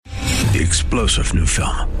The explosive new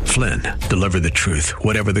film, Flynn, Deliver the Truth,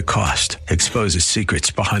 Whatever the Cost, exposes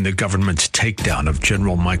secrets behind the government's takedown of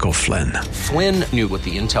General Michael Flynn. Flynn knew what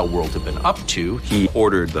the intel world had been up to. He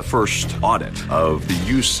ordered the first audit of the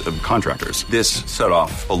use of contractors. This set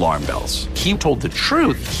off alarm bells. He told the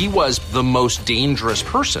truth. He was the most dangerous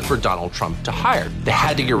person for Donald Trump to hire. They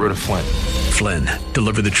had to get rid of Flynn. Flynn,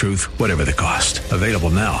 Deliver the Truth, Whatever the Cost. Available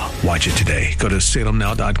now. Watch it today. Go to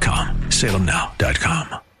salemnow.com.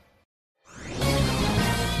 salemnow.com.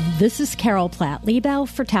 This is Carol Platt, Liebau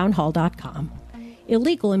for townhall.com.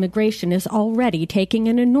 Illegal immigration is already taking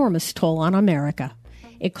an enormous toll on America.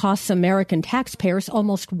 It costs American taxpayers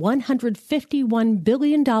almost $151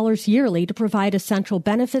 billion yearly to provide essential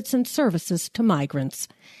benefits and services to migrants.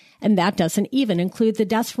 And that doesn't even include the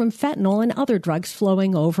deaths from fentanyl and other drugs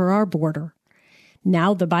flowing over our border.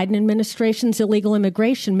 Now the Biden administration's illegal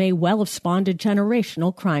immigration may well have spawned a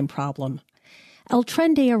generational crime problem. El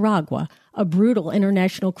Tren de Aragua, a brutal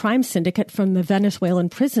international crime syndicate from the Venezuelan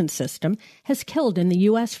prison system, has killed in the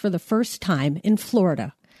U.S. for the first time in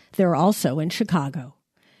Florida. They're also in Chicago.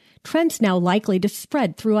 Trend's now likely to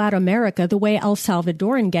spread throughout America the way El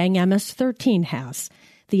Salvadoran gang MS-13 has.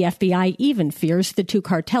 The FBI even fears the two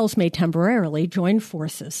cartels may temporarily join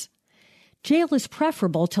forces. Jail is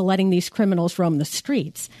preferable to letting these criminals roam the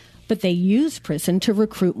streets, but they use prison to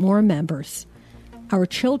recruit more members. Our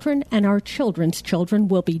children and our children's children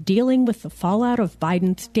will be dealing with the fallout of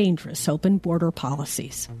Biden's dangerous open border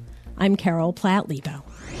policies. I'm Carol Platt, Liebau.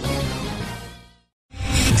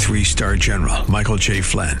 Three-star General Michael J.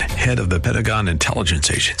 Flynn, head of the Pentagon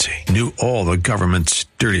Intelligence Agency, knew all the government's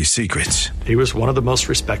dirty secrets. He was one of the most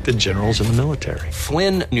respected generals in the military.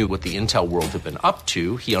 Flynn knew what the intel world had been up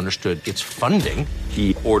to. He understood its funding.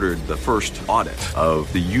 He ordered the first audit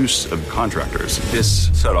of the use of contractors. This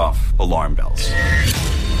set off alarm bells.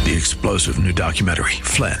 The explosive new documentary,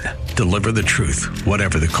 Flynn, Deliver the Truth,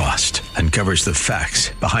 Whatever the Cost, uncovers the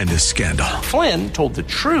facts behind this scandal. Flynn told the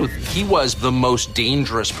truth. He was the most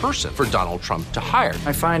dangerous person for Donald Trump to hire.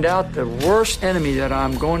 I find out the worst enemy that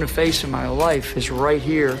I'm going to face in my life is right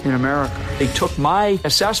here in America. They took my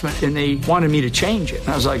assessment and they wanted me to change it. And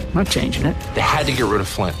I was like, I'm not changing it. They had to get rid of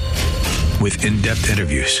Flynn. With in-depth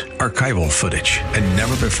interviews, archival footage, and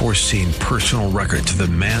never-before-seen personal records of the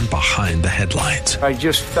man behind the headlines. I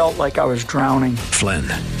just felt like I was drowning. Flynn,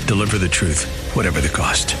 Deliver the Truth, Whatever the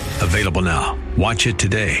Cost. Available now. Watch it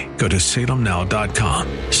today. Go to salemnow.com.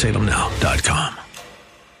 salemnow.com.